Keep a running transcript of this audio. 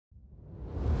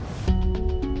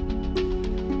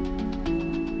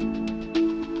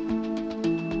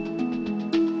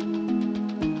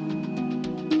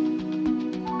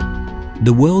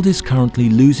The world is currently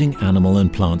losing animal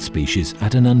and plant species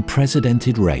at an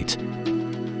unprecedented rate,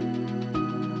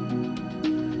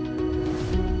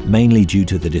 mainly due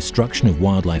to the destruction of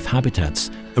wildlife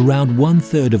habitats. Around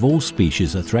 1/3 of all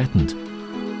species are threatened.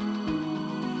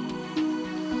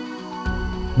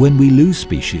 When we lose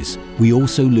species, we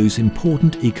also lose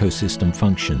important ecosystem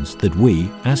functions that we,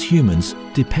 as humans,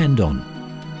 depend on.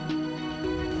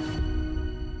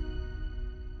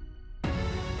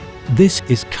 This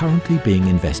is currently being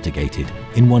investigated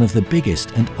in one of the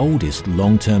biggest and oldest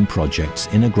long-term projects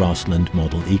in a grassland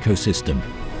model ecosystem,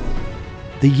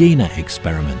 the Jena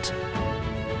experiment.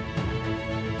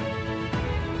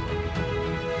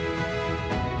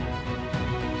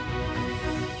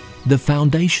 The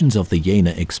foundations of the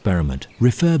Jena experiment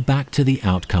refer back to the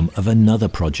outcome of another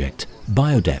project,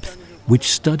 BioDepth, which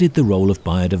studied the role of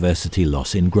biodiversity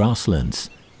loss in grasslands.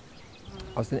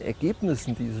 The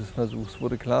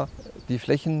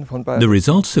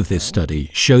results of this study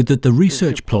showed that the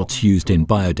research plots used in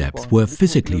BioDepth were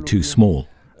physically too small,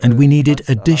 and we needed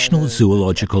additional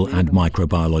zoological and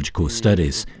microbiological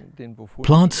studies.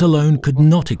 Plants alone could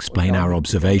not explain our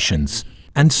observations,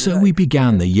 and so we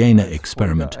began the Jena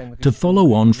experiment to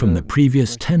follow on from the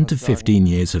previous 10 to 15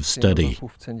 years of study.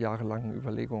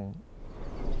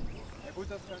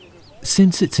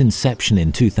 Since its inception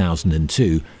in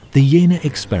 2002, the Jena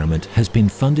experiment has been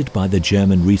funded by the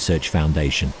German Research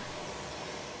Foundation.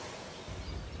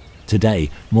 Today,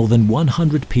 more than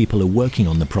 100 people are working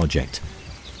on the project.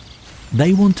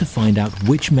 They want to find out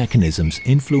which mechanisms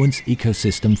influence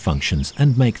ecosystem functions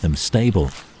and make them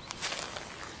stable.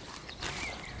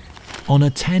 On a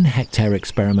 10-hectare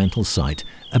experimental site,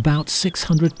 about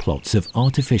 600 plots of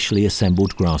artificially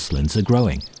assembled grasslands are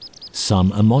growing.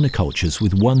 Some are monocultures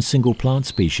with one single plant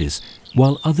species,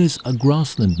 while others are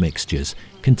grassland mixtures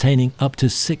containing up to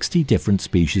 60 different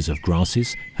species of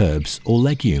grasses, herbs or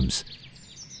legumes.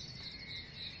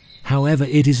 However,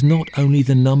 it is not only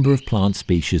the number of plant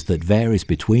species that varies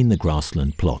between the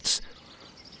grassland plots.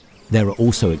 There are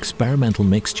also experimental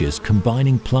mixtures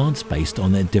combining plants based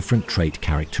on their different trait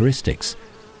characteristics.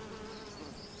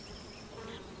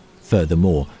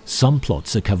 Furthermore, some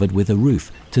plots are covered with a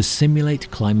roof to simulate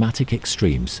climatic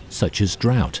extremes such as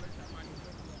drought.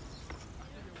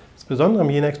 The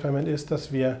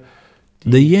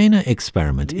Jena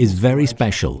experiment is very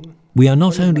special. We are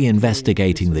not only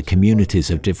investigating the communities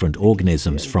of different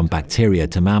organisms from bacteria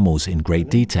to mammals in great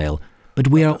detail, but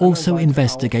we are also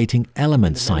investigating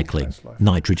element cycling,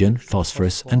 nitrogen,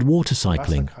 phosphorus and water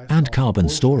cycling, and carbon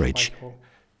storage.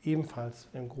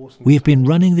 We have been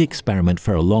running the experiment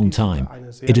for a long time.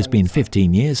 It has been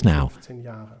 15 years now.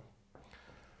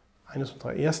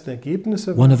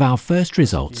 One of our first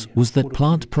results was that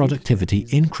plant productivity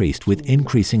increased with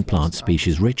increasing plant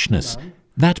species richness.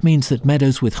 That means that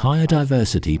meadows with higher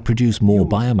diversity produce more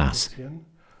biomass.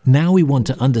 Now we want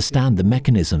to understand the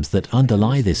mechanisms that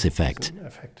underlie this effect.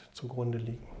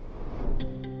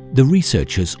 The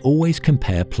researchers always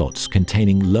compare plots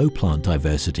containing low plant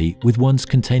diversity with ones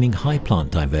containing high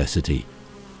plant diversity.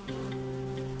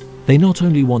 They not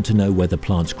only want to know whether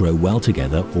plants grow well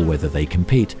together or whether they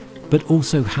compete, but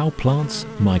also how plants,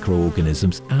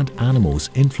 microorganisms and animals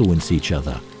influence each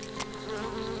other.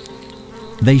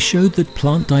 They showed that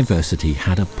plant diversity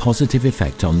had a positive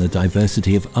effect on the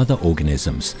diversity of other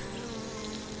organisms.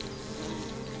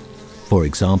 For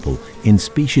example, in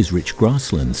species-rich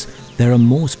grasslands, there are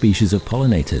more species of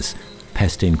pollinators,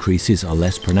 pest increases are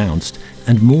less pronounced,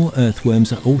 and more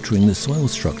earthworms are altering the soil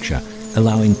structure,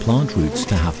 allowing plant roots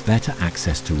to have better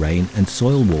access to rain and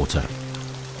soil water.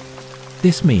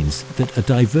 This means that a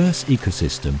diverse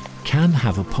ecosystem can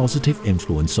have a positive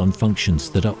influence on functions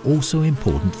that are also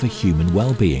important for human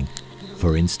well-being,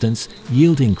 for instance,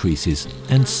 yield increases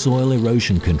and soil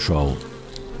erosion control.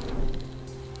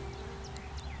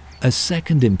 A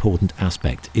second important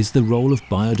aspect is the role of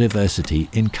biodiversity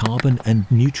in carbon and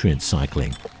nutrient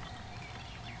cycling.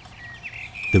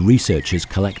 The researchers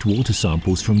collect water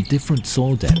samples from different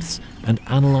soil depths and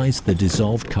analyze the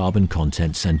dissolved carbon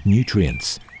contents and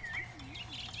nutrients.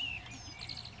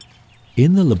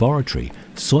 In the laboratory,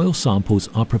 soil samples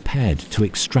are prepared to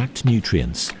extract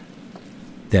nutrients.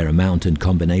 Their amount and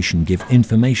combination give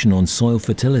information on soil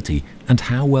fertility and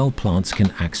how well plants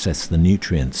can access the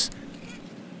nutrients.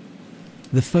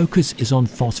 The focus is on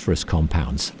phosphorus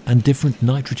compounds and different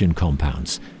nitrogen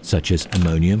compounds, such as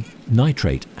ammonium,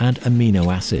 nitrate and amino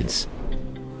acids.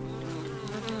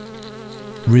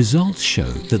 Results show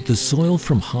that the soil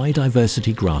from high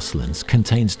diversity grasslands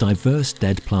contains diverse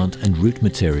dead plant and root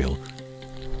material,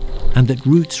 and that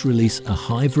roots release a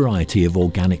high variety of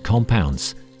organic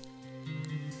compounds.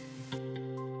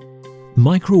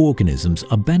 Microorganisms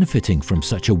are benefiting from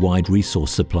such a wide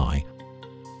resource supply,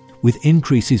 with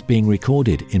increases being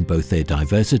recorded in both their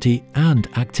diversity and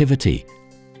activity.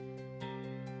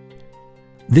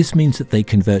 This means that they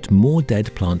convert more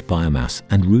dead plant biomass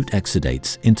and root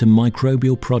exudates into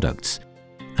microbial products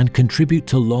and contribute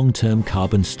to long-term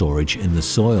carbon storage in the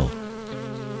soil.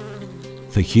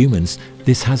 For humans,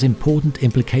 this has important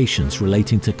implications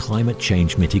relating to climate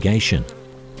change mitigation.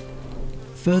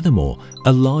 Furthermore,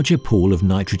 a larger pool of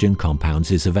nitrogen compounds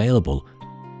is available.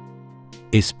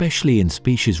 Especially in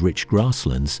species-rich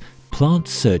grasslands,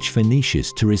 plants search for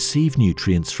niches to receive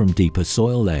nutrients from deeper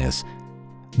soil layers.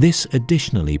 This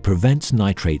additionally prevents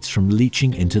nitrates from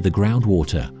leaching into the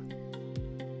groundwater.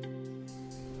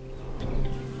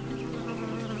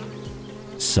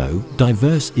 So,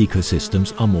 diverse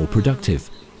ecosystems are more productive,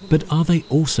 but are they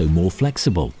also more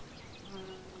flexible?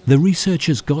 The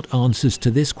researchers got answers to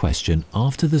this question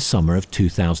after the summer of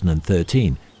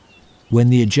 2013, when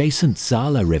the adjacent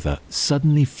Saale River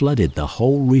suddenly flooded the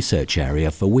whole research area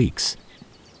for weeks.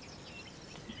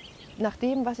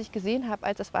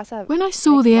 When I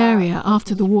saw the area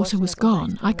after the water was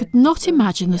gone, I could not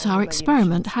imagine that our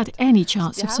experiment had any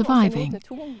chance of surviving.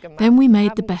 Then we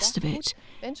made the best of it.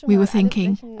 We were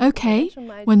thinking, okay,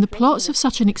 when the plots of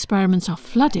such an experiment are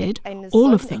flooded,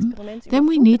 all of them, then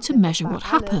we need to measure what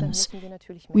happens.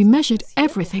 We measured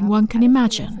everything one can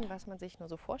imagine.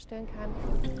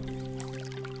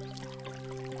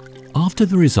 After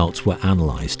the results were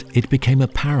analysed, it became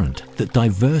apparent that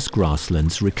diverse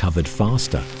grasslands recovered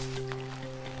faster.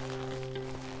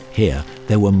 Here,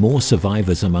 there were more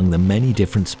survivors among the many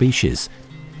different species.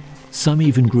 Some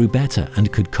even grew better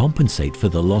and could compensate for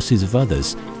the losses of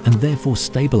others and therefore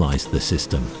stabilise the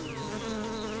system.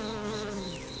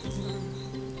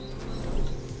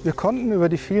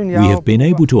 We have been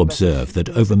able to observe that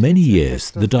over many years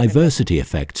the diversity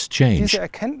effects change.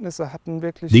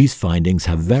 These findings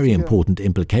have very important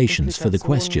implications for the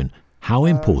question, how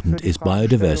important is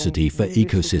biodiversity for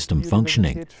ecosystem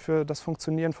functioning?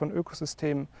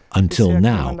 Until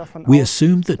now, we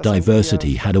assumed that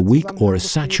diversity had a weak or a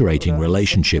saturating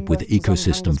relationship with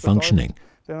ecosystem functioning.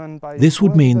 This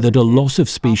would mean that a loss of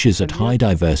species at high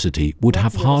diversity would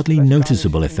have hardly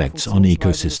noticeable effects on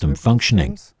ecosystem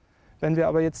functioning.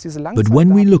 But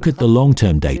when we look at the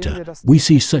long-term data, we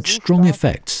see such strong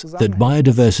effects that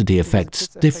biodiversity affects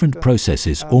different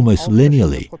processes almost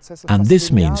linearly, and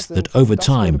this means that over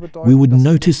time we would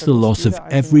notice the loss of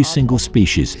every single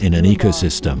species in an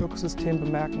ecosystem.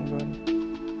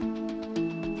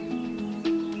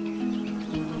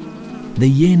 The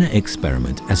Jena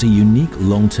experiment as a unique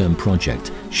long-term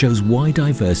project shows why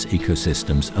diverse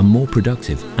ecosystems are more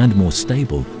productive and more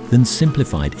stable than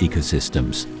simplified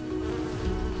ecosystems.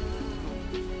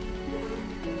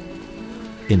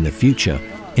 In the future,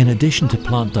 in addition to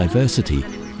plant diversity,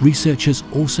 researchers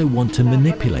also want to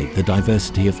manipulate the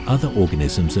diversity of other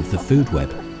organisms of the food web,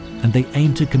 and they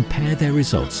aim to compare their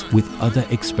results with other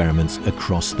experiments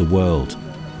across the world.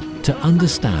 To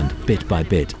understand bit by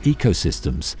bit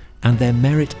ecosystems and their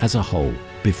merit as a whole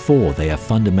before they are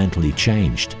fundamentally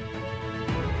changed.